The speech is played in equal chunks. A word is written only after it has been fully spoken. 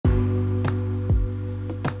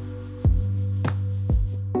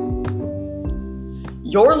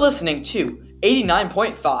You're listening to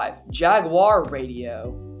 89.5 Jaguar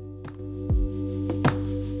Radio.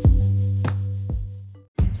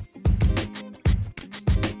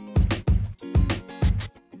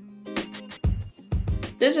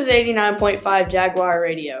 This is 89.5 Jaguar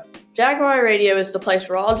Radio. Jaguar Radio is the place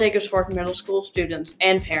where all Jacobs Fork Middle School students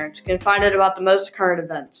and parents can find out about the most current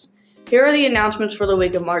events. Here are the announcements for the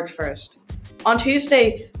week of March 1st. On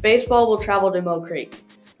Tuesday, baseball will travel to Mill Creek.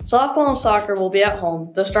 Softball and soccer will be at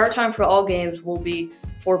home. The start time for all games will be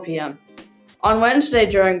 4 p.m. On Wednesday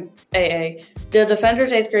during AA, the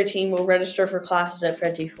Defenders 8th grade team will register for classes at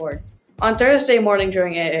Fred T. Ford. On Thursday morning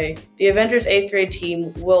during AA, the Avengers 8th grade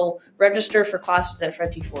team will register for classes at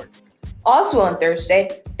Fred T. Ford. Also on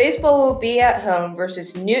Thursday, baseball will be at home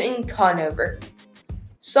versus Newton Conover.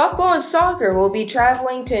 Softball and soccer will be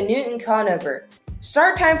traveling to Newton Conover.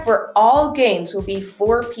 Start time for all games will be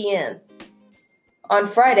 4 p.m. On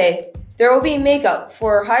Friday, there will be makeup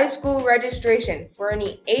for high school registration for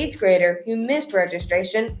any 8th grader who missed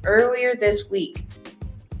registration earlier this week.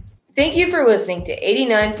 Thank you for listening to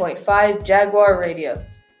 89.5 Jaguar Radio.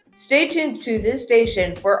 Stay tuned to this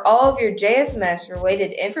station for all of your JFMS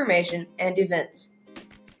related information and events.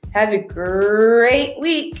 Have a great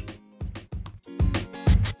week!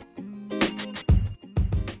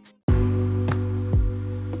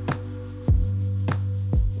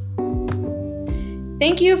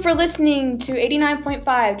 Thank you for listening to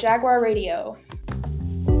 89.5 Jaguar Radio.